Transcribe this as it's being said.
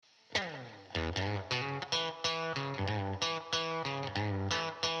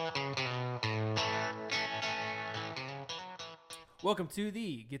Welcome to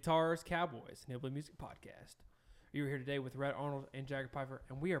the Guitars Cowboys Hillbilly Music Podcast. You're here today with Red Arnold and Jagger Piper,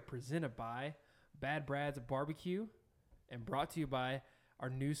 and we are presented by Bad Brad's Barbecue and brought to you by our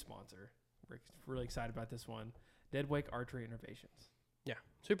new sponsor. We're really excited about this one, Deadwake Archery Innovations. Yeah,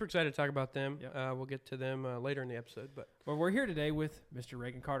 super excited to talk about them. Yep. We'll get to them later in the episode. But we're here today with Mr.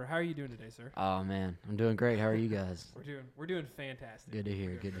 Reagon Carter. How are you doing today, sir? Oh man, I'm doing great. How are you guys? We're doing fantastic. Good to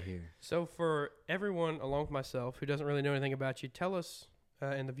hear. Good to hear. So for everyone, along with myself, who doesn't really know anything about you, tell us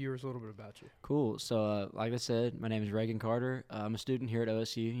and the viewers a little bit about you. Cool. So like I said, my name is Reagon Carter. I'm a student here at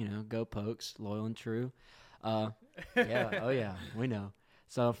OSU. You know, go Pokes, loyal and true. Yeah. Oh yeah, we know.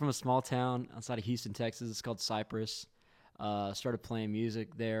 So I'm from a small town outside of Houston, Texas. It's called Cypress. Started playing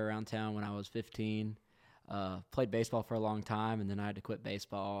music there around town when I was 15. Played baseball for a long time, and then I had to quit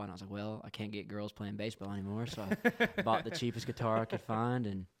baseball. And I was like, well, I can't get girls playing baseball anymore. So I bought the cheapest guitar I could find,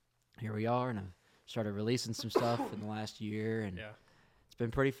 and here we are. And I've started releasing some stuff in the last year, and it's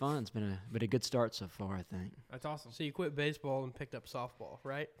been pretty fun. It's been a good start so far, I think. That's awesome. So you quit baseball and picked up softball,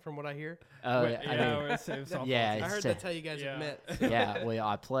 right? From what I hear. Yeah, I heard that's how you guys have met. Yeah, well,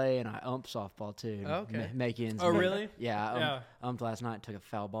 I play and I ump softball too. Okay. Make ends. Oh, really? Yeah, umped last night. Took a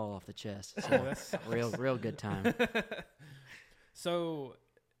foul ball off the chest. So that's real good time. So,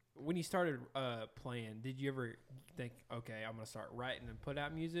 when you started playing, did you ever think, okay, I'm gonna start writing and put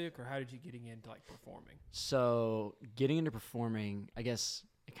out music, or how did you getting into like performing? So getting into performing, I guess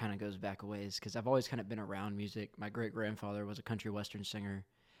it kind of goes back a ways because I've always kind of been around music. My great grandfather was a country western singer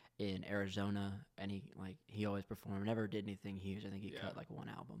in Arizona, and he always performed. Never did anything huge. I think he cut like one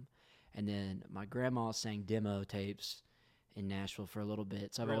album, and then my grandma sang demo tapes in Nashville for a little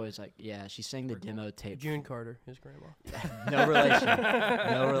bit. So I've always she sang the demo tape. June Carter, his grandma. No relation.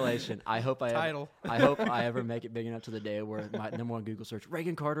 No relation. I hope I hope I ever make it big enough to the day where my number one Google search,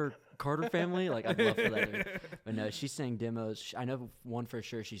 Reagon Carter family. Like I'd love for that. Dude. But no, she sang demos. I know one for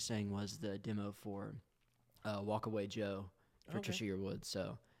sure she sang was the demo for Walk Away Joe for Trisha Yearwood.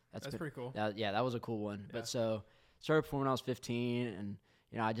 So that's pretty cool. That was a cool one. Yeah. But so started performing when I was 15, and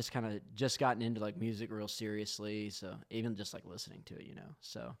I just kind of gotten into like music real seriously. So even just like listening to it,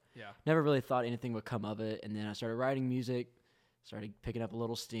 So never really thought anything would come of it. And then I started writing music, started picking up a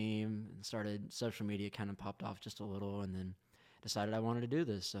little steam, and started social media kind of popped off just a little, and then decided I wanted to do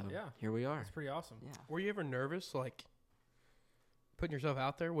this. So here we are. That's pretty awesome. Yeah. Were you ever nervous, like putting yourself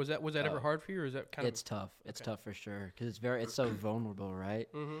out there? Was that ever hard for you, or is that kind of? It's tough. It's tough for sure because it's so vulnerable, right?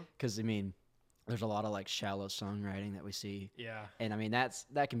 Because there's a lot of like shallow songwriting that we see. Yeah. And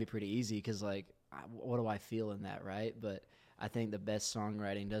that can be pretty easy because like, what do I feel in that, right? But I think the best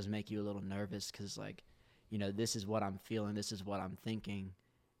songwriting does make you a little nervous because like, this is what I'm feeling, this is what I'm thinking,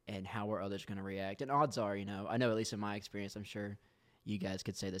 and how are others going to react? And odds are, I know at least in my experience, I'm sure you guys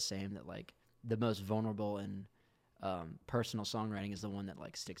could say the same, that like the most vulnerable and personal songwriting is the one that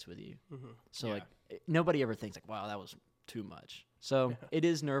like sticks with you. So like nobody ever thinks like, wow, that was too much. So it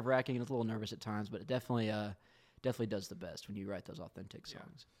is nerve-wracking. It's a little nervous at times, but it definitely does the best when you write those authentic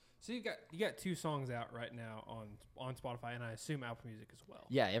songs. So you got 2 songs out right now on Spotify, and I assume Apple Music as well.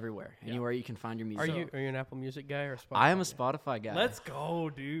 Yeah, everywhere, anywhere you can find your music. Are you an Apple Music guy or a Spotify? I am a Spotify guy. Let's go,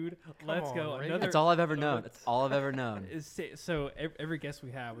 dude. Let's go. That's all I've ever known. That's all I've ever known. So every guest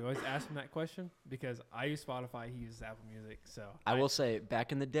we have, we always ask him that question because I use Spotify, he uses Apple Music. So I will say,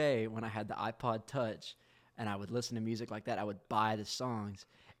 back in the day when I had the iPod Touch, and I would listen to music like that, I would buy the songs,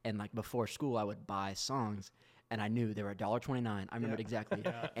 and like before school, I would buy songs. And I knew they were $1.29. I remembered exactly.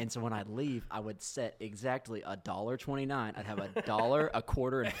 And so when I'd leave, I would set exactly $1.29. I'd have $1, a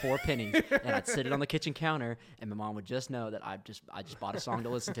quarter, and 4 pennies, and I'd sit it on the kitchen counter. And my mom would just know that I just bought a song to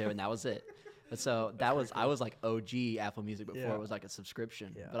listen to, and that was it. But so I was like OG Apple Music before it was like a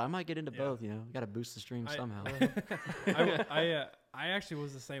subscription. Yeah. But I might get into both. Got to boost the stream somehow. I actually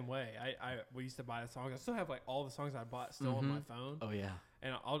was the same way. We used to buy the songs. I still have like all the songs I bought still on my phone. Oh yeah.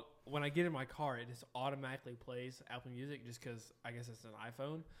 And when I get in my car, it just automatically plays Apple Music just because I guess it's an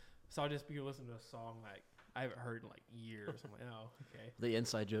iPhone. So I'll just be listening to a song like I haven't heard in like years. I'm like, oh, okay. The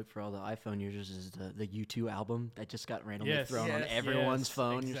inside joke for all the iPhone users is the U2 album that just got randomly thrown on everyone's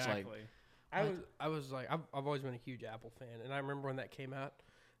phone. Exactly. You're just like, I was like, I've always been a huge Apple fan, and I remember when that came out.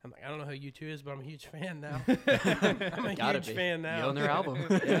 I'm like, I don't know who U2 is, but I'm a huge fan now. I'm a huge fan now. You own their album.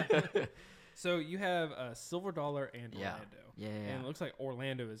 So you have Silver Dollar and Orlando. Yeah. And it looks like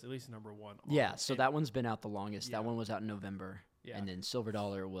Orlando is at least number 1. Yeah, so that one's been out the longest. That one was out in November. Yeah. And then Silver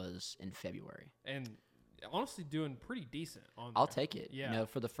Dollar was in February. And honestly doing pretty decent on there. I'll take it. Yeah.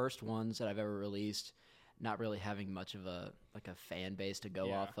 For the first ones that I've ever released, not really having much of a fan base to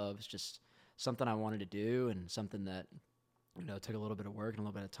go off of. It's just something I wanted to do and something that, took a little bit of work and a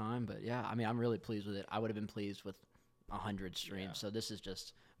little bit of time. But yeah, I mean, I'm really pleased with it. I would have been pleased with 100 streams. Yeah. So this is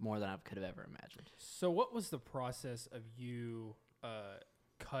just more than I could have ever imagined. So what was the process of you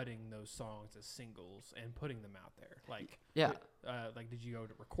cutting those songs as singles and putting them out there? Like, Yeah. like did you go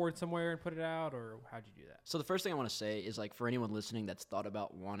to record somewhere and put it out, or how'd you do that? So the first thing I want to say is, like, for anyone listening that's thought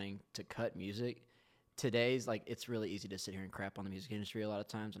about wanting to cut music, today's, like, it's really easy to sit here and crap on the music industry a lot of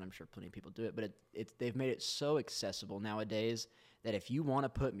times, and I'm sure plenty of people do it, but they've made it so accessible nowadays that if you want to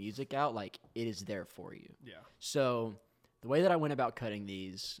put music out, like, it is there for you. Yeah. So the way that I went about cutting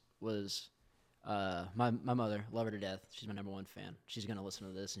these was my mother, love her to death. She's my number one fan. She's going to listen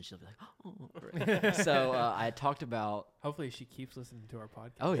to this, and she'll be like, oh. So I had talked about. Hopefully she keeps listening to our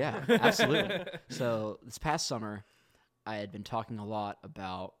podcast. Oh, yeah, absolutely. So this past summer, I had been talking a lot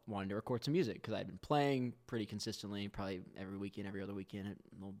about wanting to record some music because I had been playing pretty consistently, probably every weekend, every other weekend at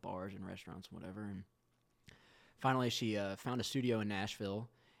little bars and restaurants and whatever. And finally, she found a studio in Nashville,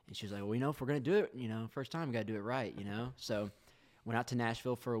 and she was like, well, if we're going to do it, first time, we got to do it right, So went out to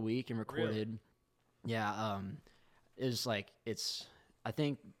Nashville for a week and recorded. Really? Yeah, it was like, I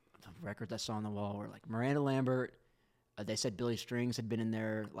think the records I saw on the wall were like Miranda Lambert. They said Billy Strings had been in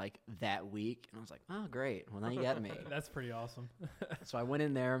there like that week, and I was like, oh, great. Well, now you got me. That's pretty awesome. So I went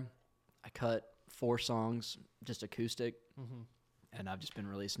in there. I cut 4 songs, just acoustic, and I've just been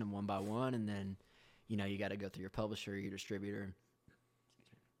releasing them one by one, and then, you got to go through your publisher, your distributor,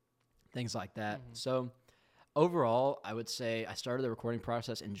 things like that. So overall, I would say I started the recording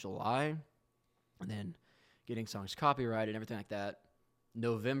process in July, and then getting songs copyrighted and everything like that.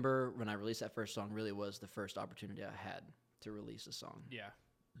 November, when I released that first song, really was the first opportunity I had to release a song. Yeah.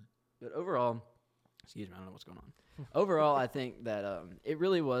 But overall, excuse me, I don't know what's going on. Overall, I think that it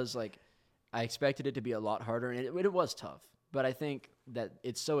really was like, I expected it to be a lot harder, and it was tough. But I think that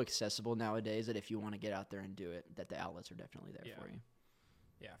it's so accessible nowadays that if you want to get out there and do it, that the outlets are definitely there for you.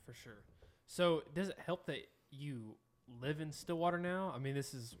 Yeah, for sure. So does it help that you live in Stillwater now? I mean,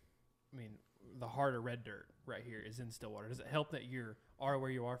 the heart of Red Dirt right here is in Stillwater. Does it help that you are where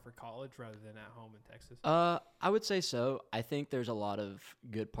you are for college rather than at home in Texas? I would say so. I think there's a lot of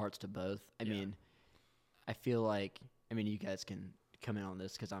good parts to both. I mean, I feel like, you guys can come in on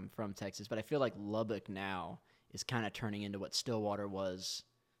this because I'm from Texas, but I feel like Lubbock now is kind of turning into what Stillwater was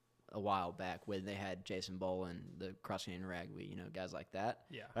a while back when they had Jason Bowl and the Cross Canyon Ragweed, guys like that.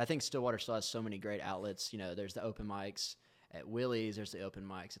 Yeah. But I think Stillwater still has so many great outlets. There's the open mics at Willie's. There's the open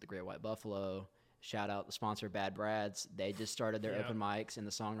mics at the Great White Buffalo. Shout out the sponsor, Bad Brad's. They just started their open mics and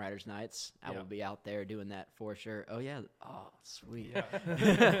the Songwriters Nights. I will be out there doing that for sure. Oh, yeah. Oh, sweet.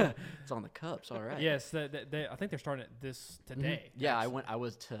 Yeah. It's on the cups. All right. Yes. I think they're starting it this today. Yeah,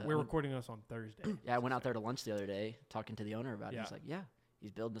 actually. We're recording this on Thursday. Yeah, I went out there to lunch the other day talking to the owner about it. He's like, yeah,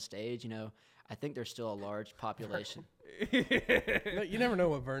 he's building the stage. I think there's still a large population. You never know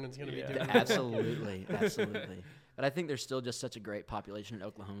what Vernon's going to be doing. Absolutely. But I think there's still just such a great population in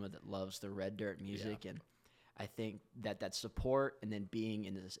Oklahoma that loves the Red Dirt music, and I think that support and then being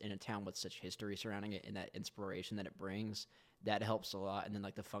in a town with such history surrounding it and that inspiration that it brings, that helps a lot. And then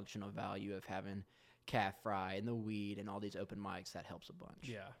like the functional value of having Calf Fry and the weed and all these open mics, that helps a bunch.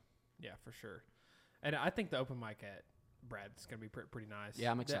 Yeah, for sure. And I think the open mic at Brad's gonna be pretty nice.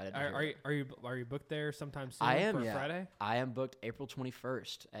 Yeah, I'm excited. Are you booked there sometime soon? I am. For yeah. Friday. I am booked April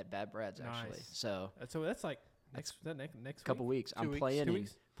 21st at Bad Brad's actually. Nice. So that's like next couple weeks. I'm weeks? playing 2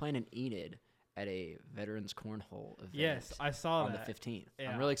 weeks? playing in Enid at a veterans cornhole event. Yes, I saw on that. the 15th.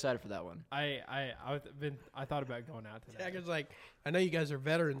 Yeah. I'm really excited for that one. I thought about going out today. Jack is like, I know you guys are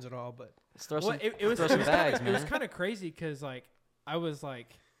veterans and all, but Let's throw it was throw some bags, man. It was kind of crazy because I was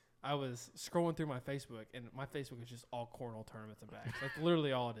scrolling through my Facebook, and my Facebook is just all cornhole tournaments and bags. That's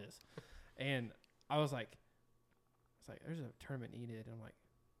literally all it is. And I was like, there's a tournament needed. And I'm like,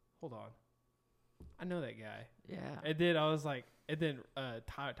 hold on, I know that guy. Yeah. And then I was like, Tyler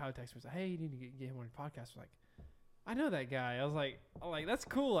texted me, like, hey, you need to get him on your podcast. I was like, I know that guy. I was like, that's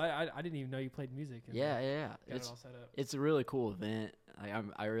cool. I didn't even know you played music. And Yeah. got it all set up. It's a really cool event.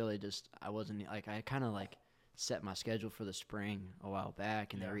 I wasn't like, I kind of like set my schedule for the spring a while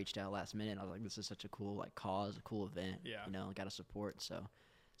back, and they reached out last minute. I was like, this is such a cool like cause, a cool event. Yeah. Got to support. So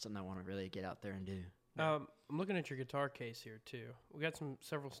something I want to really get out there and do. I'm looking at your guitar case here too. We got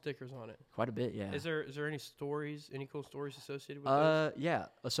several stickers on it. Quite a bit, yeah. Is there any cool stories associated with those? Yeah.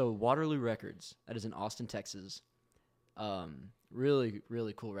 So Waterloo Records, that is in Austin, Texas. Really,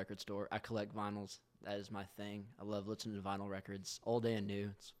 really cool record store. I collect vinyls. That is my thing. I love listening to vinyl records, old and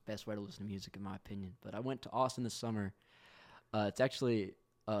new. It's the best way to listen to music, in my opinion. But I went to Austin this summer. It's actually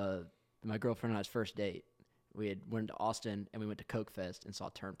my girlfriend and I's first date. We went to Austin and we went to Coke Fest and saw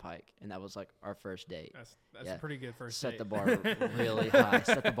Turnpike, and that was like our first date. That's a pretty good first Set date. the bar really high.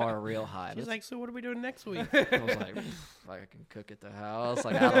 Set the bar real high. She's like, so what are we doing next week? I was like I can cook at the house.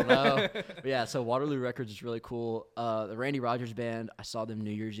 Like, I don't know. But yeah, so Waterloo Records is really cool. The Randy Rogers Band, I saw them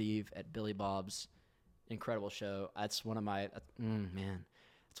New Year's Eve at Billy Bob's. Incredible show. That's one of my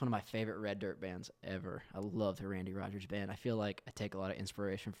it's one of my favorite Red Dirt bands ever. I love the Randy Rogers Band. I feel like I take a lot of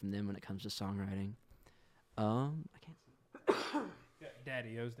inspiration from them when it comes to songwriting. I can't.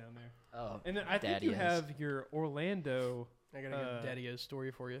 Daddy O's down there. Oh, And then I think Daddy you O's. have your Orlando. I got a good Daddy-O's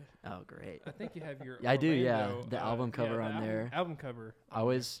story for you. Oh, great. I think you have your. Yeah, I do, yeah. Orlando, The album cover the on there. Album cover. I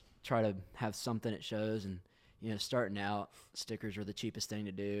always try to have something at shows, and starting out, stickers are the cheapest thing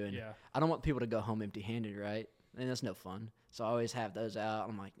to do, and Yeah. I don't want people to go home empty-handed, right? And that's no fun. So I always have those out.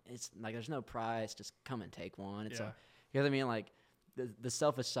 I'm like, it's like there's no price, just come and take one. It's Yeah. like, you know what I mean? Like the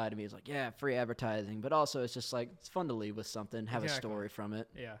selfish side of me is like, yeah, free advertising, but also it's just like it's fun to leave with something, have Exactly. a story from it.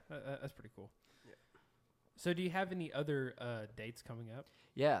 Yeah, that's pretty cool. Yeah. So, do you have any other dates coming up?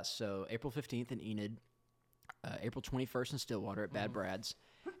 Yeah, so April 15th in Enid, April 21st in Stillwater at Bad Brad's,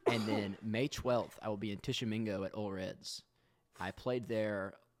 and then May 12th I will be in Tishomingo at Old Red's. I played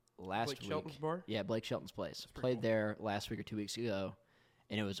there last Blake week. Shelton's bar? Yeah, Blake Shelton's place. pretty Played cool. there last week or 2 weeks ago,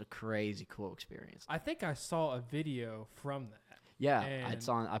 and it was a crazy cool experience. I think I saw a video from that. Yeah, And-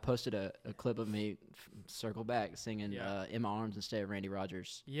 I posted a clip of me circle back singing Yeah. In My Arms instead of Randy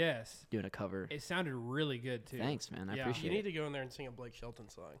Rogers Yes, doing a cover. it sounded really good too. Thanks, man. I Yeah. appreciate You it. need to go in there and sing a Blake Shelton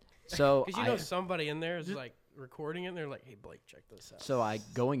song. So Because you know somebody in there is like recording it, and they're like, hey, Blake, check this out. So I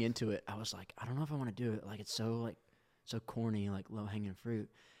going into it, I was like, I don't know if I want to do it. Like it's so corny, like low hanging fruit.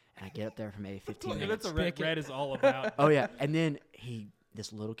 And I get up there for maybe 15 Yeah, minutes. that's what Red is all about. Oh yeah, and then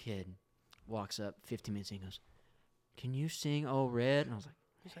this little kid, walks up 15 minutes and he goes, "Can you sing Old Red?" And I was like,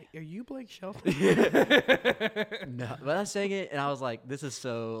 He's like, are you Blake Shelton? no. But I sang it and I was like, this is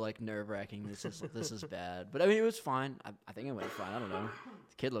so like nerve wracking. This is bad. But I mean, it was fine. I think it went fine. I don't know.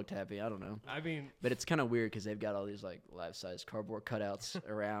 The kid looked happy. I don't know. I mean, But it's kind of weird because they've got all these like life-size cardboard cutouts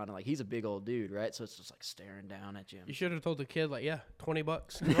around, and like he's a big old dude, right? So it's just like staring down at you. You should have told the kid, like, yeah, $20.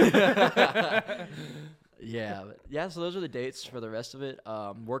 Yeah, so those are the dates for the rest of it.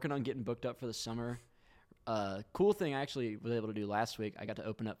 Working on getting booked up for the summer. Cool thing I actually was able to do last week, I got to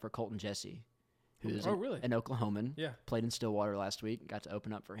open up for Colton Jesse, who's really? an Oklahoman. Yeah. Played in Stillwater last week. Got to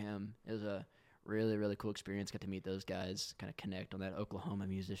open up for him. It was a really, really cool experience. Got to meet those guys, kind of connect on that Oklahoma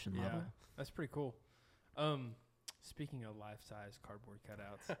musician yeah, level. that's pretty cool. Speaking of life-size cardboard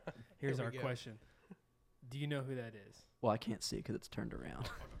cutouts, here's Here our we go. question: do you know who that is? Well, I can't see because it's turned around.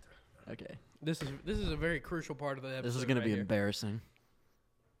 Okay. This is a very crucial part of the episode. This is going to right be here. embarrassing.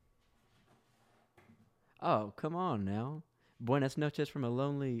 Oh, come on now. Buenas noches from a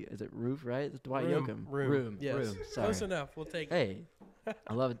lonely, is it Roof, right? It's Dwight Yoakam. Room. Yes. Sorry. Close enough. We'll take it. Hey,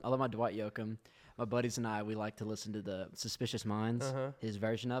 I love my Dwight Yoakam. My buddies and I, we like to listen to the Suspicious Minds, Uh-huh. his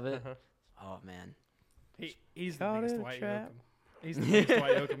version of it. Uh-huh. Oh, man. He's the Caught biggest in a Dwight trap. Yoakam. He's the biggest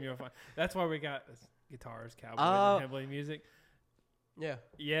Dwight Yoakam you'll find. That's why we got guitars, cowboys, Oh. and hillbilly music. Yeah.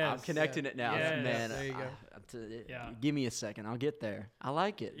 Yes. I'm connecting it now. Yes. Man, There you go. Yeah. Give me a second. I'll get there. I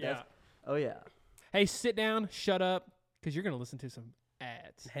like it. Yeah. Oh, yeah. Hey, sit down, shut up, because you're going to listen to some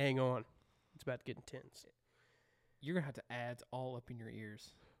ads. Hang on. It's about to get intense. You're going to have to ads all up in your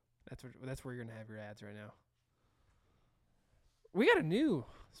ears. That's where you're going to have your ads right now. We got a new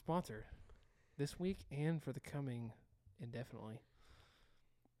sponsor this week and for the coming indefinitely.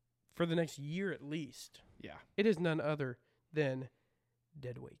 For the next year at least, Yeah. it is none other than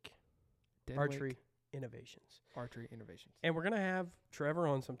Deadwake Deadwake Archery Innovations. Archery Innovations. And we're going to have Trevor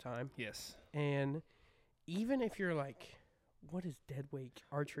on sometime. Yes. And even if you're like, what is Deadwake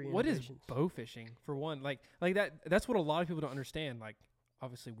Archery What is Innovations? bow fishing for one? Like that's what a lot of people don't understand. Like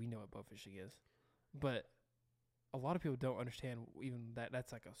obviously we know what bow fishing is, but a lot of people don't understand even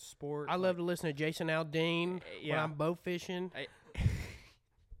that's like a sport. I love to listen to Jason Aldean when yeah. I'm bow fishing.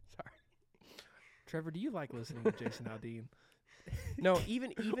 Sorry. Trevor, do you like listening to Jason Aldean? No,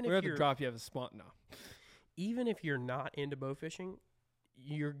 even We're if going to you're drop you have a spot. No. even if you're not into bow fishing,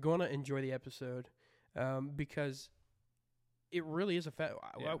 you're gonna enjoy the episode because it really is a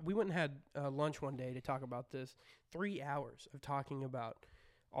Yeah. We went and had lunch one day to talk about this. 3 hours of talking about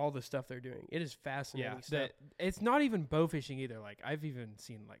all the stuff they're doing. It is fascinating Yeah. stuff. It's not even bow fishing either. Like I've even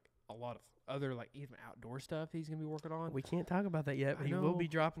seen like a lot of other like even outdoor stuff he's going to be working on. We can't talk about that yet, but I he will be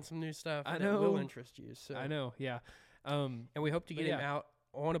know. dropping some new stuff. I that will know. interest you. So I know. Yeah. and we hope to But get him yeah. out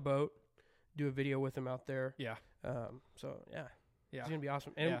on a boat, do a video with him out there. Yeah. So yeah. Yeah. It's gonna be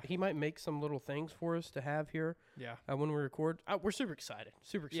awesome, and Yeah. he might make some little things for us to have here Yeah. when we record. We're super excited.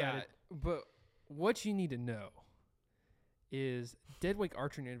 Super excited. Yeah, but what you need to know is Deadwake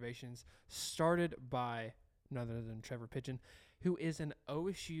Archery Innovations started by none other than Trevor Pigeon, who is an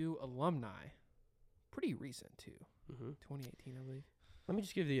OSU alumni. Pretty recent, too. 2018, I believe. Let me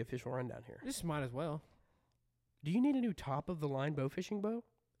just give the official rundown here. Just might as well. Do you need a new top-of-the-line bow fishing bow?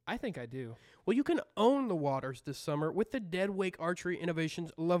 I think I do. Well, you can own the waters this summer with the Deadwake Archery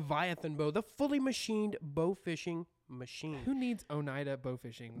Innovations Leviathan bow, the fully machined bow fishing machine. Who needs Oneida bow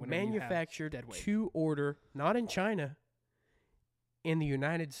fishing when Manufactured Deadwake? to order, not in China, in the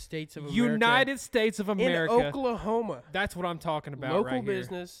United States of America. United States of America. In Oklahoma. That's what I'm talking about Local right here.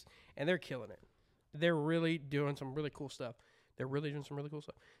 business, and they're killing it. They're really doing some really cool stuff. They're doing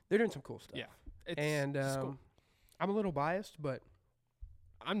some cool stuff. Yeah. And cool. I'm a little biased, but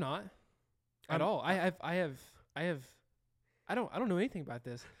I'm not at all. I don't know anything about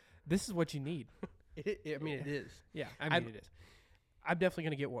this. This is what you need. it is. Yeah, it is. I'm definitely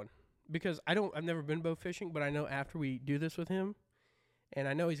gonna get one because I've never been bow fishing, but I know after we do this with him, and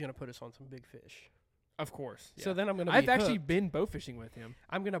I know he's gonna put us on some big fish. Of course. Yeah. So then I'm gonna. I've actually been bow fishing with him.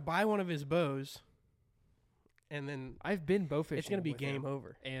 I'm gonna buy one of his bows, and then I've been bow fishing. It's gonna be with game him,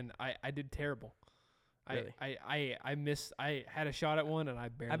 over. and I did terrible. Really? I missed. I had a shot at one, and I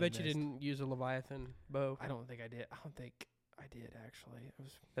barely. I bet missed. you didn't use a Leviathan bow. I don't think I did. I don't think I did actually.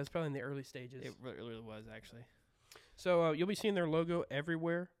 That's probably in the early stages. It really was actually. So you'll be seeing their logo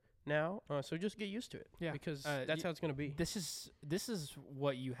everywhere now. So just get used to it. Yeah, because that's how it's gonna be. This is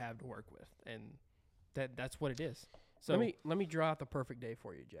what you have to work with, and that's what it is. So let me draw out the perfect day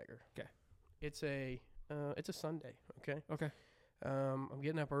for you, Jagger. Okay. It's a Sunday. Okay. Okay. I'm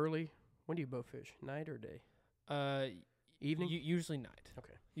getting up early. When do you bow fish? Night or day? Evening. Usually night.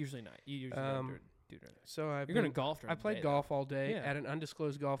 Okay. Usually night. You usually don't do it. So you're gonna golf. I played golf all day at an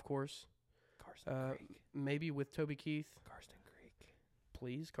undisclosed golf course. Carson Creek. Maybe with Toby Keith. Carson Creek.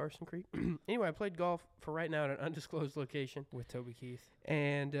 Please, Carson Creek. Anyway, I played golf for right now at an undisclosed location With Toby Keith.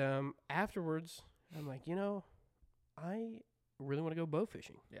 and afterwards, I'm like, I really want to go bow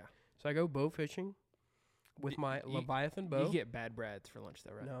fishing. Yeah. So I go bow fishing with my Leviathan bow. You get Bad Brad's for lunch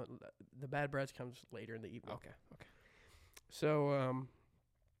though, right? No, the Bad Brads comes later in the evening. Okay. So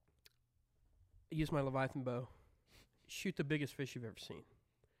I use my Leviathan bow, shoot the biggest fish you've ever seen,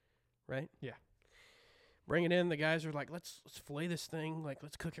 right? Yeah. Bring it in. The guys are like, let's fillet this thing. Like,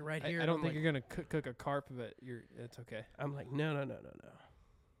 let's cook it right here. I don't I'm think like, you're gonna cook a carp, but it's okay. I'm like, no.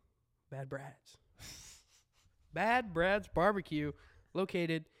 Bad Brads. Bad Brads Barbecue,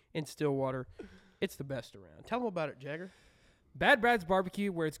 located in Stillwater. It's the best around. Tell them about it, Jagger. Bad Brad's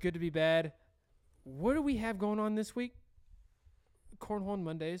Barbecue, where it's good to be bad. What do we have going on this week? Cornhole on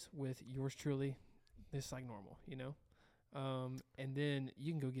Mondays with yours truly. It's like normal, and then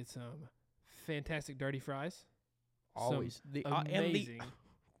you can go get some fantastic dirty fries. Always the amazing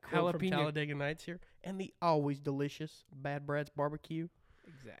quote from Talladega Nights here, and the always delicious Bad Brad's Barbecue.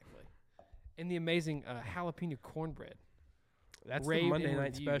 Exactly, and the amazing jalapeno cornbread. That's the Monday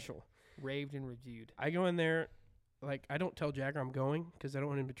night special. Raved and reviewed. I go in there, like I don't tell Jagger I'm going because I don't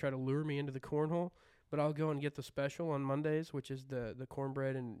want him to try to lure me into the cornhole. But I'll go and get the special on Mondays, which is the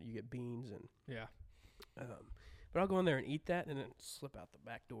cornbread, and you get beans and yeah. But I'll go in there and eat that, and then slip out the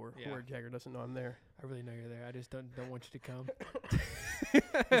back door where Jagger doesn't know I'm there. I really know you're there. I just don't want you to come.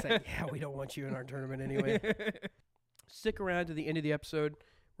 He's like, yeah, we don't want you in our tournament anyway. Stick around to the end of the episode.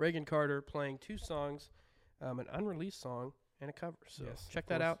 Reagon Carter playing 2 songs, an unreleased song and a cover. So check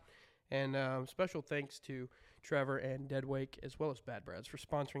that out. And special thanks to Trevor and Deadwake as well as Bad Brads for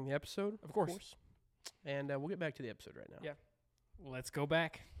sponsoring the episode. Of course. And we'll get back to the episode right now. Yeah. Let's go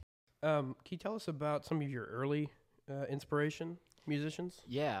back. Can you tell us about some of your early inspiration musicians?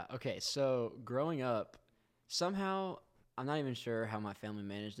 Yeah. Okay. So growing up, somehow, I'm not even sure how my family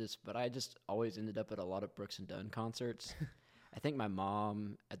managed this, but I just always ended up at a lot of Brooks and Dunn concerts. I think my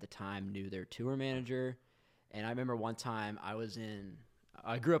mom at the time knew their tour manager. And I remember one time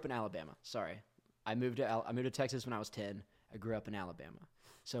I grew up in Alabama. Sorry. I moved to Texas when I was 10. I grew up in Alabama.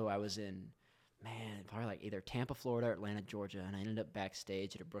 So I was in, probably like either Tampa, Florida, or Atlanta, Georgia. And I ended up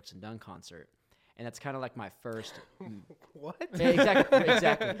backstage at a Brooks and Dunn concert. And that's kind of like my first. What? Yeah,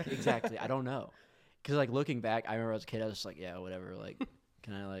 exactly. I don't know. Because like looking back, I remember as a kid, I was just like, yeah, whatever. Like,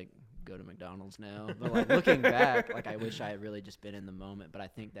 can I like go to McDonald's now? But like looking back, like I wish I had really just been in the moment. But I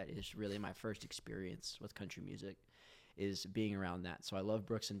think that is really my first experience with country music, is being around that. So I love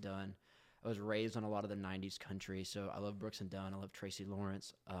Brooks and Dunn. I was raised on a lot of the 90s country, so I love Brooks and Dunn. I love Tracy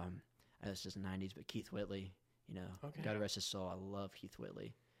Lawrence. I know it's just 90s, but Keith Whitley, God rest his soul. I love Keith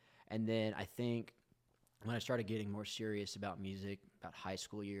Whitley. And then I think when I started getting more serious about music, about high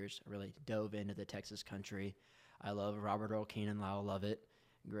school years, I really dove into the Texas country. I love Robert Earl Keen and Lyle Lovett.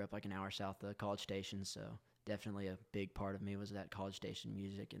 Grew up like an hour south of College Station, so definitely a big part of me was that College Station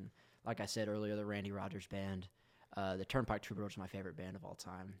music. And like I said earlier, the Randy Rogers Band. The Turnpike Troubadours is my favorite band of all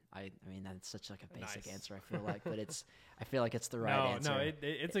time. I mean that's such like a basic answer, I feel like, but I feel like it's the right answer. No,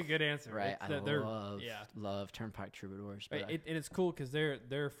 it's a good answer. Right, I love Turnpike Troubadours. But and it's cool because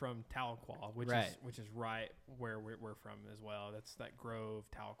they're from Tahlequah, which is right where we're from as well. That's that Grove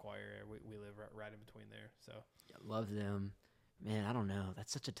Tahlequah area. We live right in between there. So love them, man. I don't know.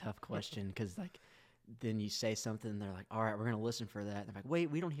 That's such a tough question because like. Then you say something, they're like, all right, we're going to listen for that. And they're like, wait,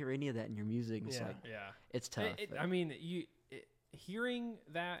 we don't hear any of that in your music. It's it's tough. I mean, hearing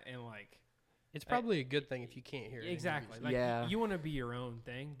that and like. It's probably a good thing if you can't hear it. Exactly. Like you want to be your own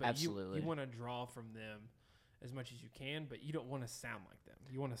thing, but you want to draw from them as much as you can, but you don't want to sound like them.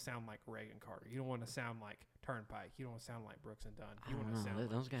 You want to sound like Reagan Carter. You don't want to sound like Turnpike. You don't want to sound like Brooks and Dunn. You want to sound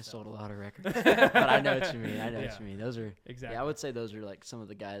those like guys yourself. sold a lot of records. But I know what you mean. What you mean. Those are exactly. Yeah, I would say those are like some of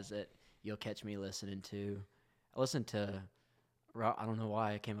the guys that you'll catch me listening to. I listened to, I don't know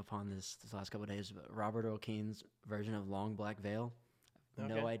why I came upon this last couple of days, but Robert Earl Keen's version of Long Black Veil.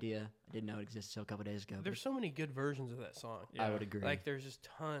 No idea. I didn't know it existed until a couple of days ago. There's so many good versions of that song. Yeah. I would agree. Like there's just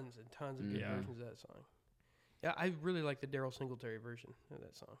tons and tons of good versions of that song. Yeah, I really like the Daryl Singletary version of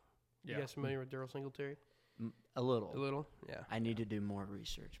that song. You guys familiar with Daryl Singletary? A little. A little? Yeah. I need to do more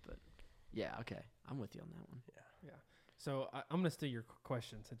research, but yeah, okay. I'm with you on that one. Yeah. So I'm going to steal your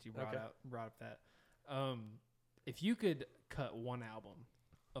question since you brought up that. If you could cut one album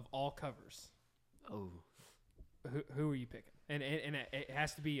of all covers, who are you picking? And it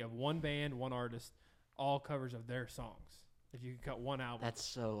has to be of one band, one artist, all covers of their songs. If you could cut one album, that's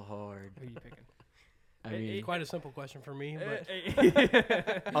so hard. Who are you picking? I mean, quite a simple question for me, but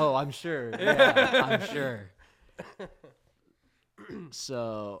I'm sure. Yeah, I'm sure.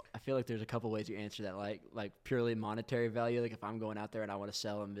 So I feel like there's a couple ways you answer that, like purely monetary value. Like if I'm going out there and I want to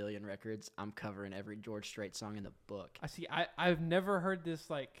sell 1 million records, I'm covering every George Strait song in the book. I see. I've never heard this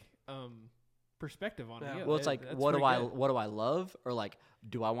perspective on it. Well, it's like what do I love, or like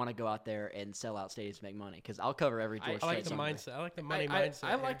do I want to go out there and sell out stadiums to make money? Because I'll cover every George Strait. I like the song mindset. I like the money mindset.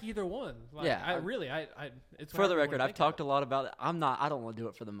 I like either one. Like, it's for the record. I've talked a lot about it. I don't want to do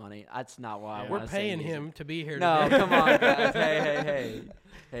it for the money. That's not why. We're paying him to be here. No, today. come on, guys.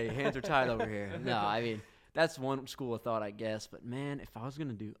 Hey, hands are tied over here. No, I mean that's one school of thought, I guess. But man, if I was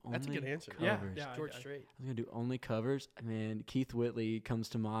gonna do only that's a good answer. Covers, George Strait. I was gonna do only covers. I mean, Keith Whitley comes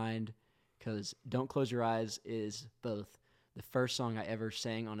to mind. Because Don't Close Your Eyes is both the first song I ever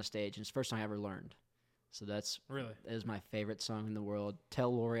sang on a stage and it's the first song I ever learned. So that is my favorite song in the world.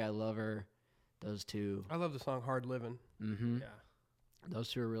 Tell Lori I Love Her. Those two. I love the song Hard Livin'. Mm-hmm. Yeah. Those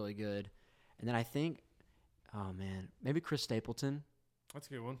two are really good. And then I think, maybe Chris Stapleton. That's a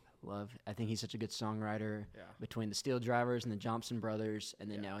good one. I think he's such a good songwriter. Yeah. Between the Steel Drivers and the Johnson Brothers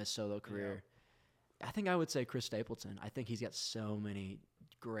and then now his solo career. Yeah. I think I would say Chris Stapleton. I think he's got so many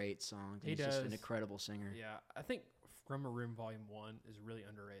great songs. He's just an incredible singer. Yeah, I think From a Room Volume 1 is really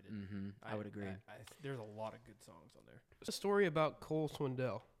underrated. Mm-hmm. I would agree. There's a lot of good songs on there. It's a story about Cole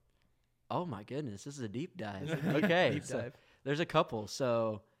Swindell. Oh my goodness, this is a deep dive. Okay, deep dive. There's a couple.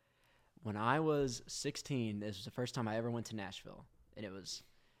 So when I was 16, this was the first time I ever went to Nashville. And it was,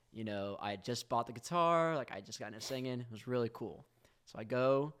 I had just bought the guitar, like I just got into singing. It was really cool. So I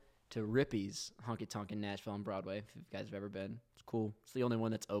go to Rippy's Honky Tonk in Nashville on Broadway, if you guys have ever been. It's cool. It's the only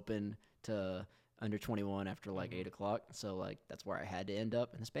one that's open to under 21 after like 8 o'clock. So like that's where I had to end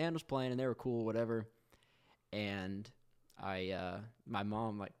up. And this band was playing and they were cool, whatever. And my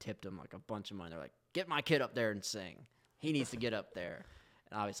mom like tipped them like a bunch of money. They're like, get my kid up there and sing. He needs to get up there.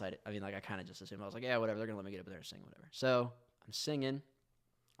 And obviously, I kind of just assumed. I was like, yeah, whatever. They're going to let me get up there and sing, whatever. So I'm singing.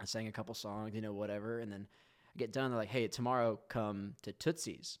 I sang a couple songs, whatever. And then I get done. They're like, hey, tomorrow come to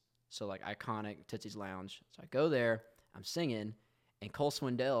Tootsie's. So, like, iconic Tootsie's Lounge. So I go there, I'm singing, and Cole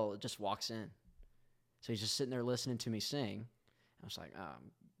Swindell just walks in. So he's just sitting there listening to me sing. I was like,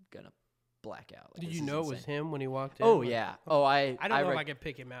 I'm going to black out. Like, did you know it was him when he walked in? Oh, yeah. Oh, I don't know if I could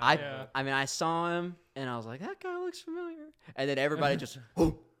pick him out. I mean, I saw him, and I was like, that guy looks familiar. And then everybody just,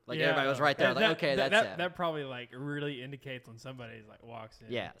 everybody was right there. Like, okay, that's it. That probably, like, really indicates when somebody's, like, walks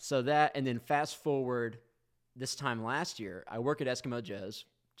in. Yeah, so that, and then fast forward this time last year, I work at Eskimo Joe's.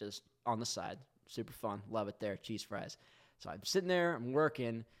 Just on the side, super fun, love it there, cheese fries. So I'm sitting there, I'm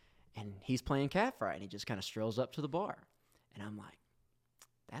working, and he's playing cat fry, and he just kind of strolls up to the bar, and I'm like,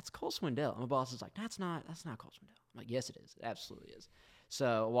 "That's Cole Swindell." And my boss is like, "That's not Cole Swindell." I'm like, "Yes, it is. It absolutely is."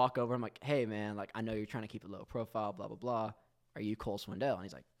 So I walk over, I'm like, "Hey, man, like I know you're trying to keep a low profile, blah blah blah. Are you Cole Swindell?" And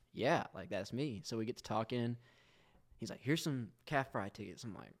he's like, "Yeah, like that's me." So we get to talking. He's like, "Here's some cat fry tickets."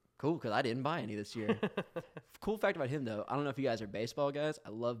 I'm like, Cool, because I didn't buy any this year. Cool fact about him, though. I don't know if you guys are baseball guys. I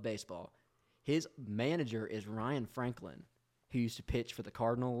love baseball. His manager is Ryan Franklin, who used to pitch for the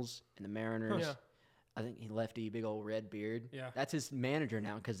Cardinals and the Mariners. Yeah. I think he lefty, big old red beard. Yeah. That's his manager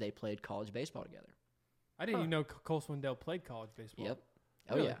now because they played college baseball together. I didn't even know Cole Swindell played college baseball. Yep.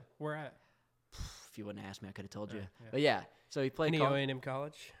 Oh, Really? yeah. Where at? If you wouldn't ask me, I could have told you. Yeah. But yeah, so he played Any college. O&M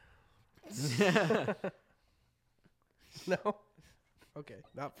college? No? Okay.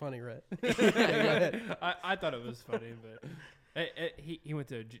 Not funny, Rhett. I thought it was funny, but he went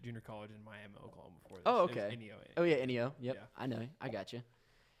to junior college in Miami, Oklahoma before this. Oh, It was okay. NEO. Oh, yeah, NEO. Yep. Yeah. I know. I got you.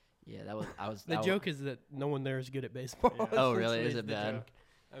 Yeah, The joke is that no one there is good at baseball. Yeah. Oh, really? Essentially Is it the bad? joke.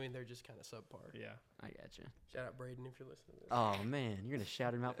 I mean, they're just kind of subpar. Yeah. I got you. Shout out Braden if you're listening to this. Oh, man. You're going to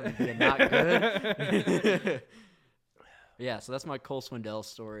shout him out for being not good? Yeah, so that's my Cole Swindell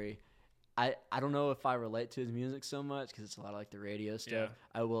story. I don't know if I relate to his music so much because it's a lot of like the radio stuff.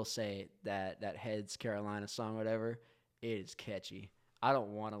 Yeah. I will say that Heads Carolina song, whatever, it is catchy. I don't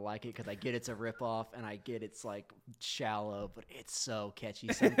want to like it because I get it's a ripoff and I get it's like shallow, but it's so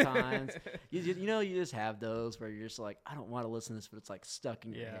catchy sometimes. you just have those where you're just like, I don't want to listen to this, but it's like stuck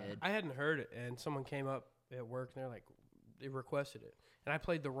in your head. I hadn't heard it, and someone came up at work and they're like, they requested it, and I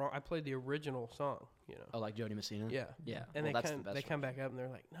played the original song, you know. Oh, like Jody Messina? Yeah. Yeah. And well, they that's the best come back up and they're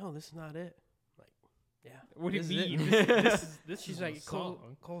like, no, this is not it. I'm like, yeah. What do you this is mean? it. This She's is like, a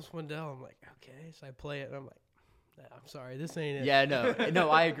song. Cole Swindell. I'm like, okay. So I play it, and I'm like, nah, I'm sorry, this ain't it. Yeah, no,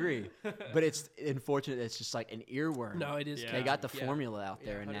 I agree. But it's unfortunate. It's just like an earworm. No, it is. Yeah. They got the Yeah. formula out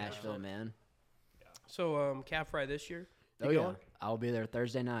there in 100%. Nashville, man. So, Cat Fry this year? Oh, You yeah. going? I'll be there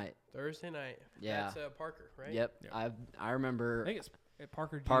Thursday night. Thursday night. Yeah. That's Parker, right? Yep. Yeah. I remember I think it's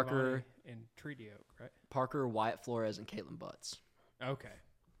Parker, Parker. Giovanni, and Treaty Oak, right? Parker, Wyatt Flores, and Caitlin Butts. Okay.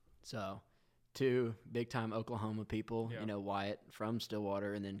 So, two big-time Oklahoma people. Yeah. You know, Wyatt from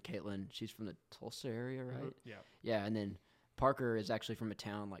Stillwater, and then Caitlin, she's from the Tulsa area, right? Yeah. Yeah, and then Parker is actually from a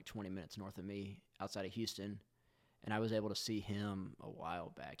town like 20 minutes north of me, outside of Houston. And I was able to see him a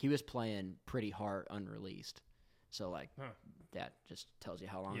while back. He was playing Pretty Heart unreleased. So, like, that just tells you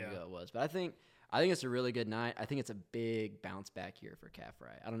how long ago it was. But I think it's a really good night. I think it's a big bounce back year for Cat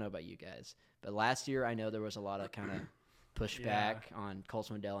Fry. I don't know about you guys. But last year, I know there was a lot of kind of pushback on Cole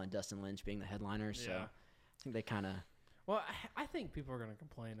Swindell and Dustin Lynch being the headliners. So, I think they kind of... Well, I think people are going to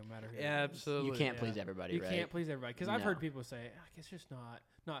complain no matter who. it is. Absolutely. You can't Yeah. please everybody, You right? can't please everybody because I've No. heard people say it's just not.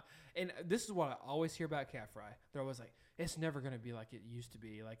 And this is what I always hear about Cat Fry. They're always like, it's never going to be like it used to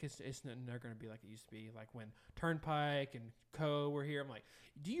be. Like it's never going to be like it used to be. Like when Turnpike and Co were here. I'm like,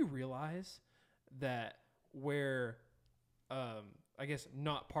 do you realize that where, I guess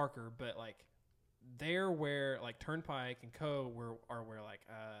not Parker, but like they're where like Turnpike and Co are where like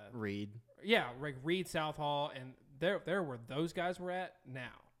Reed. yeah, like Reed, South Hall, and they're where those guys were at now.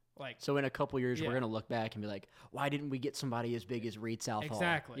 Like So in a couple years, Yeah. we're going to look back and be like, why didn't we get somebody as big as Reed South Hall?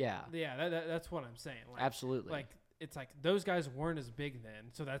 exactly. Yeah, Yeah. That's what I'm saying. Like, absolutely. Like it's like those guys weren't as big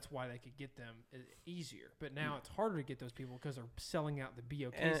then, so that's why they could get them easier. But now it's harder to get those people because they're selling out the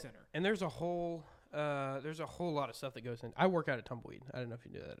BOK Center. And there's a whole lot of stuff that goes in. I work out at Tumbleweed. I don't know if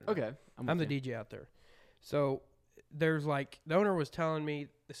you knew that. Or not. Okay. I'm the DJ out there. So there's like the owner was telling me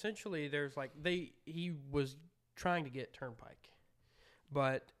essentially there's like he was trying to get Turnpike,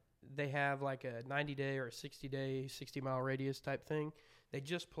 but they have like a 90-day or a 60-day, 60-mile radius type thing. They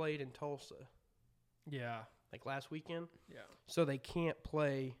just played in Tulsa Yeah. like last weekend, Yeah. so they can't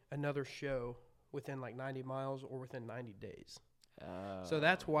play another show within like 90 miles or within 90 days. So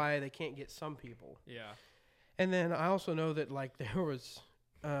that's why they can't get some people. Yeah. And then I also know that like there was,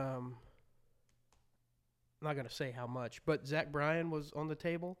 I'm not going to say how much, but Zach Bryan was on the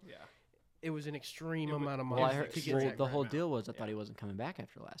table. Yeah. It was an extreme It was- amount of money Well, I heard to get well, Zach the Bryan whole out. deal was I thought Yeah. he wasn't coming back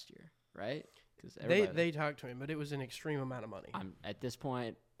after last year, right? Because They talked to him, but it was an extreme amount of money. at this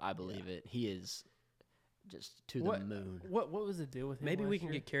point, I believe it. He is just to What- the moon. What was the deal with him? Maybe we last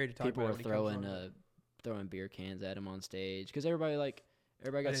can year? get Kerry to talk People about were it when he comes throwing on. throwing beer cans at him on stage because everybody got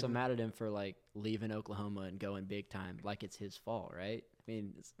so didn't- mad at him for like leaving Oklahoma and going big time, like it's his fault, right? I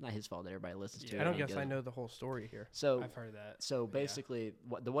mean, it's not his fault that everybody listens to Yeah. it. I don't and guess goes- I know the whole story here. So I've heard that. So Yeah. basically,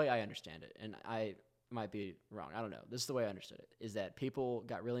 the way I understand it, and I might be wrong, I don't know. This is the way I understood it: is that people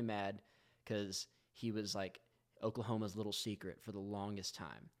got really mad because he was like Oklahoma's little secret for the longest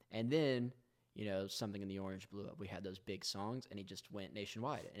time, and then something in the Orange blew up. We had those big songs, and he just went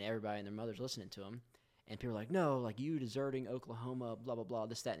nationwide, and everybody and their mothers listening to him. And people were like, "No, like you deserting Oklahoma, blah blah blah,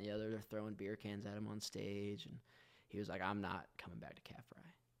 this, that, and the other." They're throwing beer cans at him on stage, and he was like, "I'm not coming back to Cat Fry."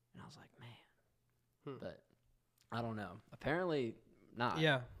 And I was like, "Man," but I don't know. Apparently not.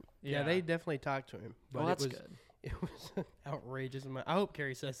 Yeah, they definitely talked to him. But Well, that's it was, good. It was an outrageous amount. I hope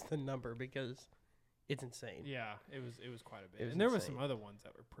Carrie says the number because it's insane. Yeah, it was quite a It bit. was And there was insane. some other ones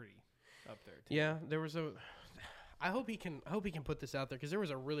that were pretty up there too. Yeah, there was a. I hope he can put this out there because there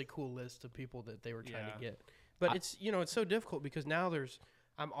was a really cool list of people that they were trying to get. But it's it's so difficult because now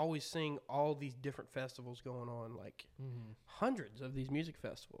I'm always seeing all these different festivals going on, like hundreds of these music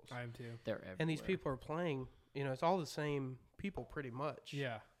festivals. I am too. They're everywhere. And these people are playing, it's all the same people pretty much.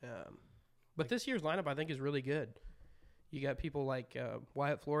 Yeah. But this year's lineup, I think, is really good. You got people like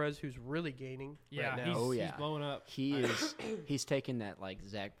Wyatt Flores, who's really gaining right now. He's blowing up. He's taken that like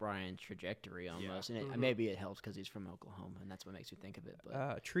Zach Bryan trajectory almost, and maybe it helps because he's from Oklahoma, and that's what makes you think of it.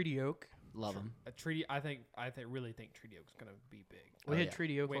 But Treaty Oak, love him. Really think Treaty Oak's gonna be big. We had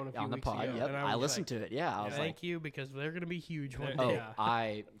Treaty Oak on a few on the weeks pod. ago. Yep. and I listened to it. Yeah, I was thank you because they're gonna be huge one Oh, day. yeah.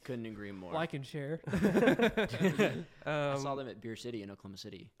 I couldn't agree more. Like and share. I saw them at Beer City in Oklahoma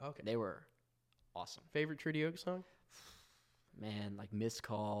City. Okay. They were awesome. Favorite Treaty Oak song? Man, like Missed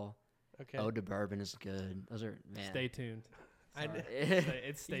Call. Okay. Ode to Bourbon is good. Those are man. Stay tuned. I Sorry. Stay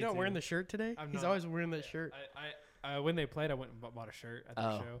Stay He's not tuned. wearing the shirt today? He's not. always wearing that shirt. I when they played, I went and bought a shirt at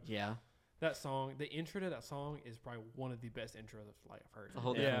the show. Yeah. That song, the intro to that song is probably one of the best intros I've heard. It's a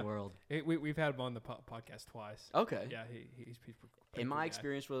whole different world. We've had him on the podcast twice. Okay. Yeah, he's pretty In my cool guy.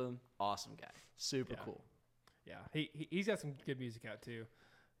 experience with him, awesome guy. Super cool. Yeah, he's got some good music out too.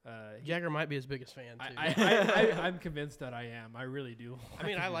 Jagger might be his biggest fan, too. I'm convinced that I am. I really do. I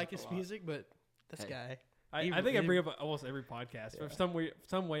mean, I like his music, but this guy. I think I bring up almost every podcast. Yeah. For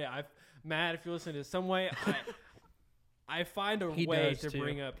some way, Matt, if you listen to some way, I find a He way does, to too.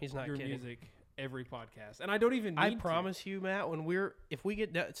 bring up He's not your kidding. music every podcast, and I don't even. Need I to. promise you, Matt, if we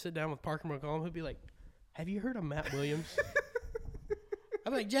sit down with Parker McCollum, he'll be like, "Have you heard of Matt Williams?"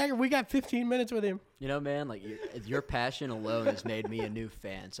 I'm like, Jagger, we got 15 minutes with him. You know, man, like your passion alone has made me a new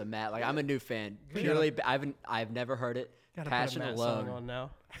fan. So Matt, like I'm a new fan. Purely, I've never heard it. Gotta Passion put a Matt alone. song on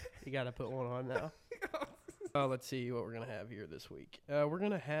now. You got to put one on now. Let's see what we're gonna have here this week. We're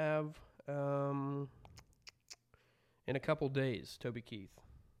gonna have in a couple days, Toby Keith.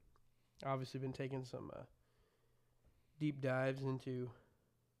 Obviously, been taking some deep dives into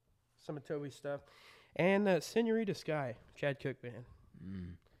some of Toby's stuff, and Senorita Sky, Chad Cook Band.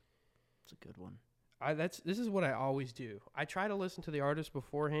 It's a good one. This is what I always do. I try to listen to the artist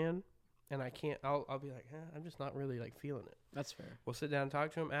beforehand, and I can't. I'll be like, I'm just not really like feeling it. That's fair. We'll sit down and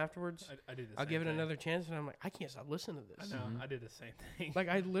talk to him afterwards. I do. I'll give it another chance, and I'm like, I can't stop listening to I this. know. I did the same thing. Like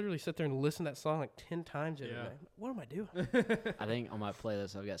I literally sit there and listen to that song like 10 times every day. What am I doing? I think on my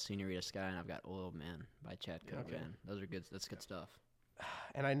playlist I've got Senorita Sky and I've got Oil Man by Chad Cook. Okay. Man, those are good. That's good stuff.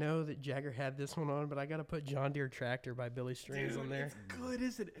 And I know that Jagger had this one on, but I got to put John Deere Tractor by Billy Strings on there. It's good,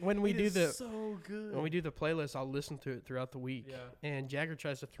 isn't it? When we do so good. When we do the playlist, I'll listen to it throughout the week. Yeah. And Jagger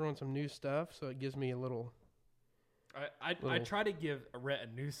tries to throw in some new stuff, so it gives me a little. I try to give Rhett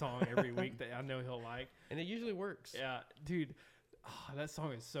a new song every week that I know he'll like, and it usually works. Yeah, dude, that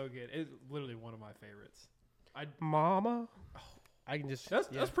song is so good. It's literally one of my favorites. Mama. I can just.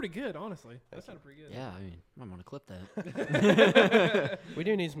 That's pretty good, honestly. That sounded pretty good. Yeah, I mean, I'm gonna clip that. We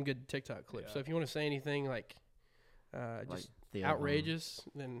do need some good TikTok clips. Yeah. So if you want to say anything like, just outrageous,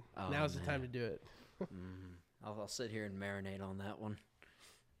 then now's the time to do it. I'll sit here and marinate on that one.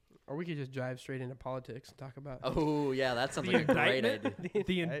 Or we could just dive straight into politics and talk about. Oh yeah, that sounds The like a great indictment? idea.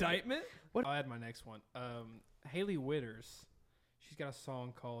 The indictment? What? I'll add my next one. Haley Witters. She's got a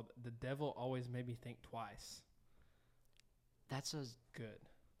song called "The Devil Always Made Me Think Twice." That's a Good.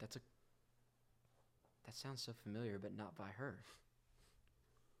 That sounds so familiar, but not by her.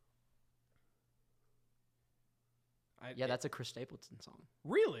 That's a Chris Stapleton song.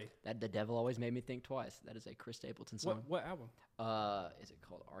 Really? That The Devil Always Made Me Think Twice. That is a Chris Stapleton song. What album? Is it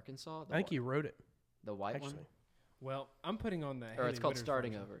called Arkansas? I think he wrote it. The white Actually. one? Well, I'm putting on that. Or it's called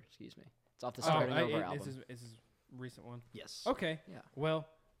Starting Over, excuse me. It's off the Oh, Starting Over album. It's his recent one. Yes. Okay. Yeah. Well,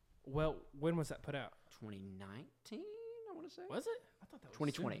 when was that put out? 2019, I want to say. Was it? I thought that was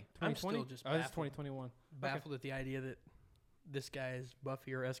 2020. soon. I'm 2020? still just Oh, it's baffled. 2021. Baffled at the idea that this guy is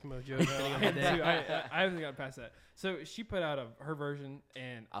Buffy or Eskimo Joe. depending on I, the day. I haven't gotten past that. So she put out her version,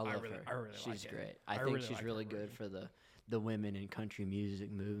 and I love really, her. I really she's like it. great. I think she's like really her good version. for the women in country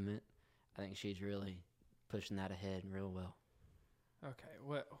music movement. I think she's really pushing that ahead real well. Okay,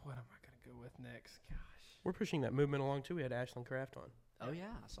 what am I gonna go with next? Gosh, We're pushing that movement along too. We had Ashlyn Kraft on. Oh yeah,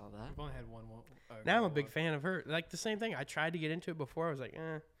 I saw that. we've only had one. Now I'm a big fan of her. Like the same thing. I tried to get into it before. I was like,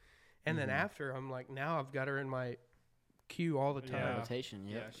 and then after I'm like, now I've got her in my queue all the time. Yeah. Rotation,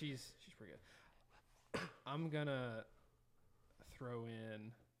 Yeah, she's pretty good. I'm gonna throw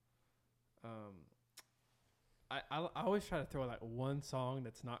in I always try to throw like one song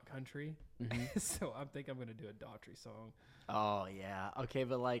that's not country. Mhm. So I think I'm gonna do a Daughtry song. Oh yeah. Okay,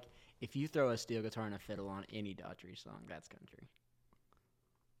 but like if you throw a steel guitar and a fiddle on any Daughtry song, that's country.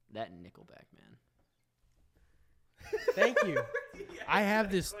 That and Nickelback, man. Thank you. I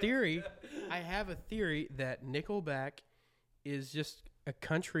have this theory. I have a theory that Nickelback is just a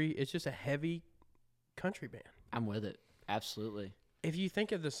country. It's just a heavy country band. I'm with it. Absolutely. If you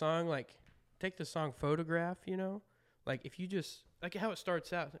think of the song, like, take the song Photograph, you know? Like, if you just, like how it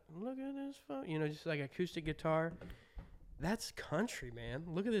starts out, look at this phone, you know, just like acoustic guitar. That's country, man.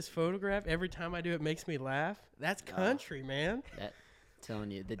 Look at this photograph. Every time I do it makes me laugh. That's country, man. That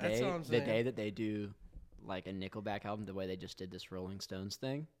telling you the That's what I'm saying. day that they do like a Nickelback album, the way they just did this Rolling Stones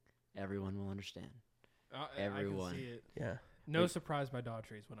thing, everyone will understand. Everyone. I can see it. Yeah. No surprise by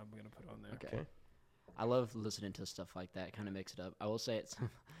Daughtry is what I'm gonna put on there. Okay. I love listening to stuff like that. Kind of mix it up. I will say at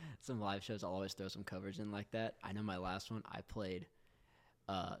some live shows, I'll always throw some covers in like that. I know my last one, I played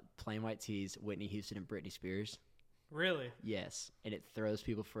Plain White T's, Whitney Houston, and Britney Spears. Really? Yes, and it throws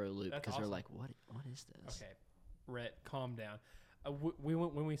people for a loop That's because awesome. they're like, "What is this?" Okay, Rhett, calm down. We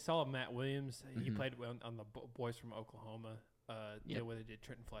went when we saw Matt Williams. He Mhm. played on the Boys from Oklahoma. Yep. Where they did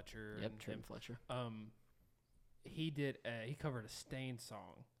Trenton Fletcher. Yep, and Trenton him. Fletcher. He covered a Stain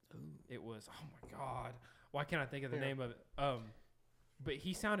song. Ooh. It was, oh my God, why can't I think of the Yeah. name of it? But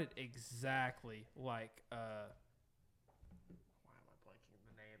he sounded exactly like why am I blanking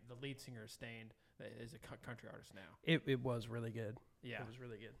the name? The lead singer of Stained that is a country artist now. It was really good. Yeah. It was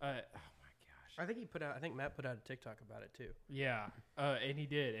really good. Oh my gosh. I think Matt put out a TikTok about it too. Yeah. And he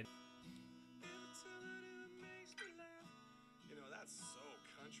did. And You know, that's so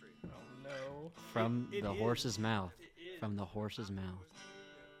country. oh no. From It the is. horse's mouth. It is. From the horse's mouth.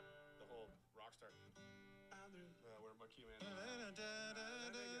 The whole rock star. Where my key man?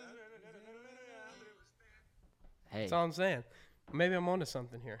 Hey, That's all I'm saying. Maybe I'm onto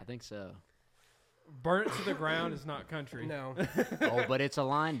something here. I think so. Burn It to the Ground is not country. No. Oh, but it's a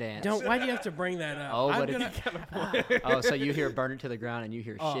line dance. Why do you have to bring that up? Oh, I'm but gonna Oh, so you hear "Burn It to the Ground" and you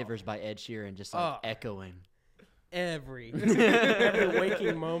hear Oh. "Shivers" by Ed Sheeran just like Oh. echoing. every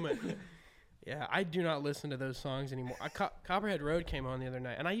waking moment. Yeah, I do not listen to those songs anymore. Copperhead Road came on the other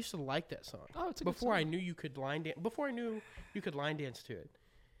night, and I used to like that song. Oh, it's a good Before I song. knew you could line dance. Before I knew you could line dance to it,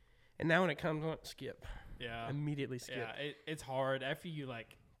 and now when it comes on, skip. Yeah. Immediately skip. Yeah. It's hard after you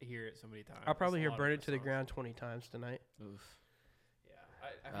like hear it so many times. I'll probably It's a hear lot of "Burn It good to the songs. Ground" 20 times tonight. Oof. Yeah.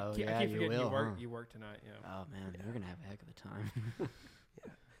 Oh, I yeah, keep you forgetting will, huh? you work tonight. Yeah. Oh man, we're gonna have a heck of a time.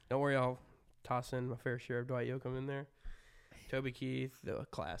 Don't worry, I'll toss in my fair share of Dwight Yoakam in there. Toby Keith, the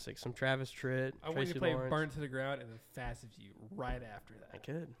classics. Some Travis Tritt, I want Tracy you to play Lawrence. Burn It to the Ground and then Fast as You right after I that.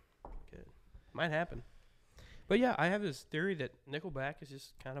 could. Might happen. But yeah, I have this theory that Nickelback is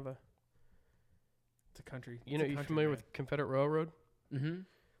just kind of a, It's a country. you know, you familiar with Confederate Railroad? Mm-hmm.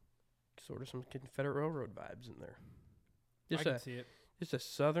 Sort of some Confederate Railroad vibes in there. I Just can a see it. just a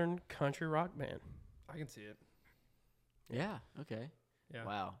southern country rock band. I can see it. Yeah. Okay. Yeah.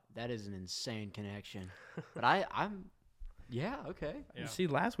 Wow, that is an insane connection. But I'm. Yeah. Okay. Yeah. You see,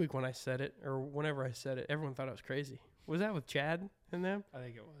 last week when I said it, or whenever I said it, everyone thought I was crazy. Was that with Chad and them? I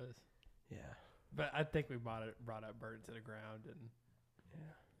think it was. Yeah. But I think we brought up Burn It to the Ground and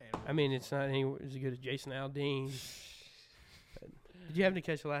I mean, it's not any as good as Jason Aldean. But did you happen to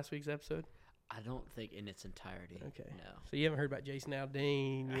catch last week's episode? I don't think in its entirety. Okay. No. So you haven't heard about Jason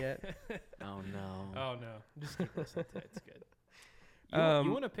Aldean yet? Oh no. Oh no. Just keep listening to it. It's good.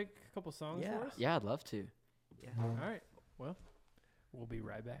 You want to pick a couple songs yeah. for us? Yeah, I'd love to. All right. Well, we'll be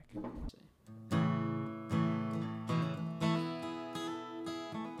right back.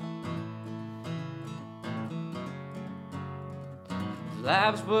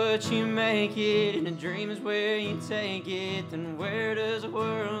 Life's what you make it, and a dream is where you take it. Then where does the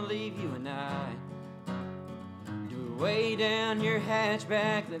world leave you and I? Do we way down your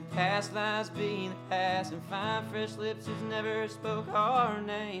hatchback, let past lives be the past, and find fresh lips who's never spoke our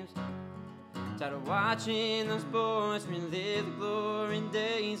names? Tired of watching those boys relive the glory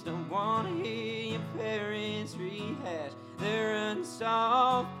days. Don't wanna hear your parents rehash their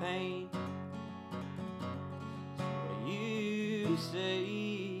unsolved pain. What do you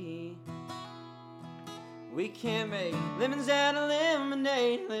say? We can't make lemons out of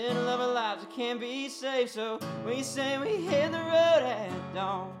lemonade. Little of our lives that can't be saved. So we say we hit the road at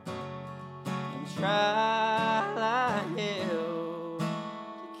dawn and try like hell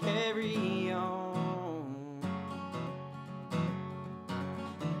to carry on.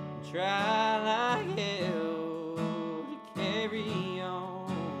 Try like hell to carry on.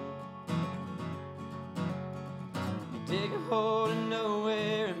 You dig a hole to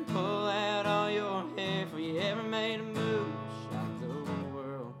nowhere and pull out all your hair. For you ever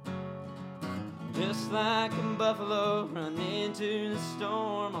Just like a buffalo run into the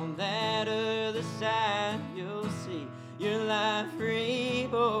storm, on that other side you'll see your life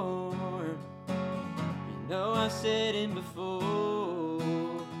reborn. You know I've said it before.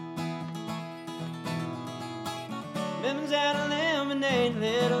 Lemons out of lemonade,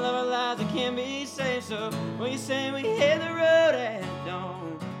 little of our lives that can be saved. So when you say we hit the road at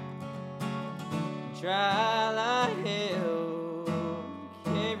dawn, try like hell,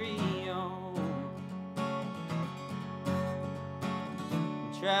 carry on.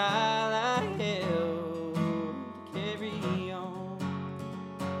 Try like hell, carry on.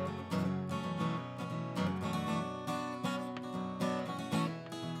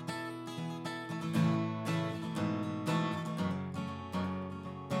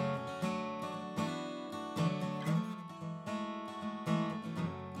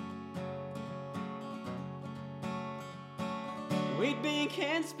 We'd be in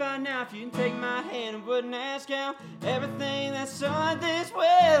Kansas by now if you didn't take my hand and wouldn't ask how everything that's on this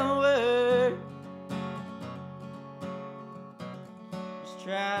well worth. Just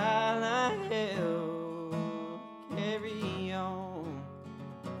try like hell, carry on.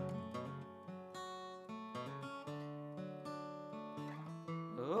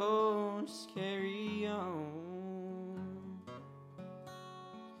 Oh, just carry on.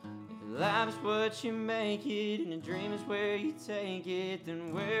 If life is what you make it, and a dream is where you take it,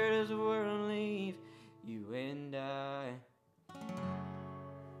 then where does the world leave you and I?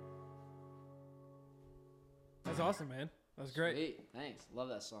 That's awesome, man. That was great. Sweet. Thanks. Love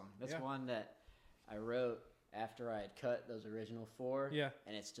that song. That's Yeah. one that I wrote after I had cut those original 4. Yeah.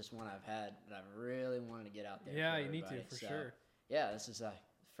 And it's just one I've had that I've really wanted to get out there. Yeah, for you need to, everybody. for So, sure. Yeah, this is the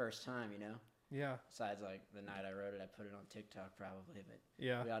first time, you know? Yeah. Besides, like, the night I wrote it, I put it on TikTok probably, but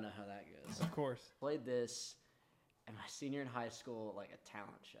Yeah. we all know how that goes. Of course. Played this in my senior in high school, like a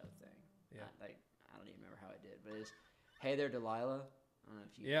talent show thing. Yeah. I don't even remember how I did, but it's Hey There Delilah. I don't know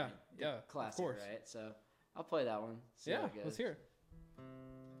if you Yeah, the yeah, of classic, course. right? So I'll play that one. See how Yeah. it goes. Let's hear it.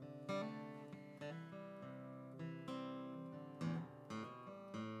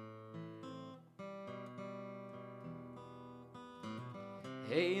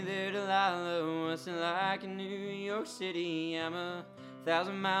 Hey there, Delilah, what's it like in New York City? I'm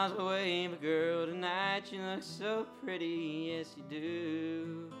 1,000 miles away, but girl, tonight you look so pretty, yes you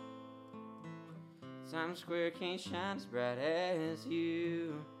do. Times Square can't shine as bright as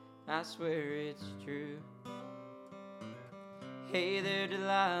you, I swear it's true. Hey there,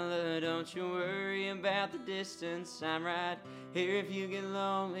 Delilah, don't you worry about the distance. I'm right here if you get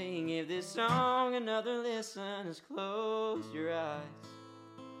lonely. Give this song another listen, just close your eyes.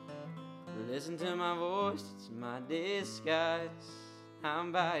 Listen to my voice, it's my disguise.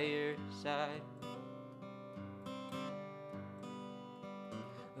 I'm by your side.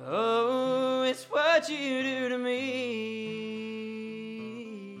 Oh, it's what you do to me.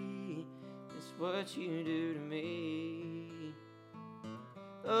 It's what you do to me.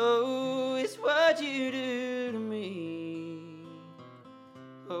 Oh, it's what you do to me.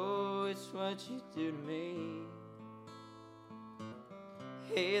 Oh, it's what you do to me.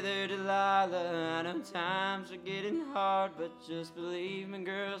 Hey there, Delilah, I know times are getting hard, but just believe me,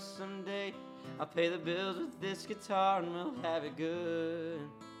 girl, someday I'll pay the bills with this guitar and we'll have it good.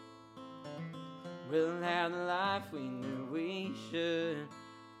 We'll have the life we knew we should.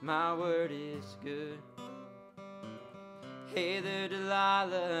 My word is good. Hey there,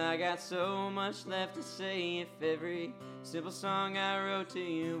 Delilah, I got so much left to say. If every simple song I wrote to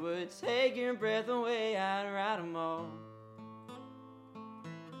you would take your breath away, I'd write them all.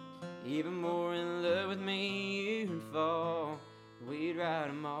 Even more in love with me you'd fall. We'd write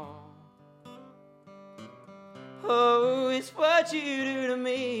them all. Oh, it's what you do to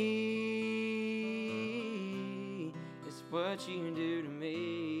me. It's what you do to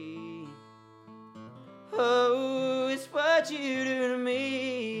me. Oh, it's what you do to me.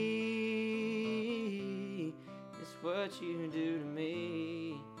 It's what you do to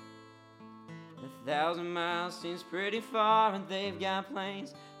me. 1,000 miles seems pretty far, and they've got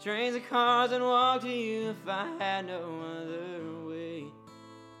planes, trains, and cars, and walk to you if I had no other way.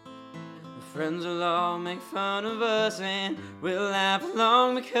 My friends will all make fun of us, and we'll laugh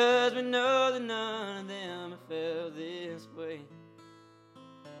along because we know that none of them have felt this way.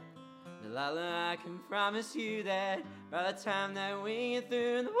 Delilah, I can promise you that by the time that we get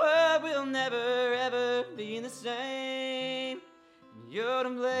through, the world will never ever be the same. You're to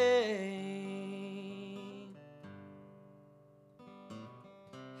blame.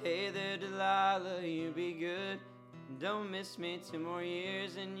 Hey there, Delilah, you be good. Don't miss me 2 more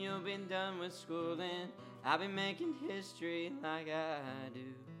years and you'll be done with school, and I'll be making history like I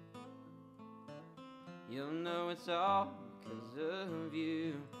do. You'll know it's all because of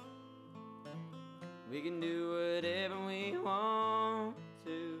you. We can do whatever we want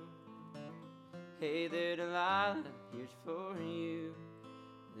to. Hey there, Delilah, here's for you.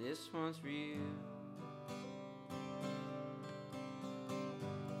 This one's for you.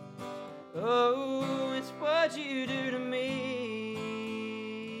 Oh, it's what you do to me.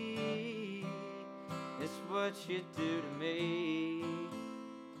 It's what you do to me.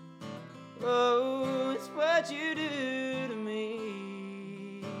 Oh, it's what you do to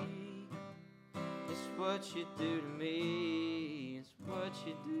me. It's what you do to me. It's what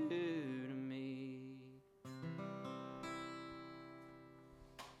you do to me.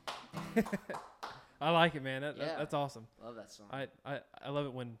 I like it, man. Yeah. That's awesome. Love that song. I love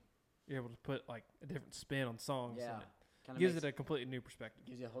it when you're able to put like a different spin on songs. Yeah. And it Kinda gives makes- it a completely new perspective.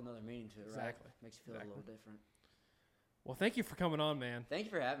 gives you a whole nother meaning to it, right? Exactly. Makes you feel a little different. Well, thank you for coming on, man. Thank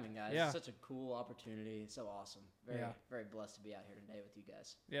you for having me, guys. Yeah. It's such a cool opportunity. It's so awesome. Very, Yeah. very blessed to be out here today with you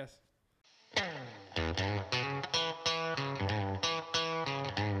guys. Yes.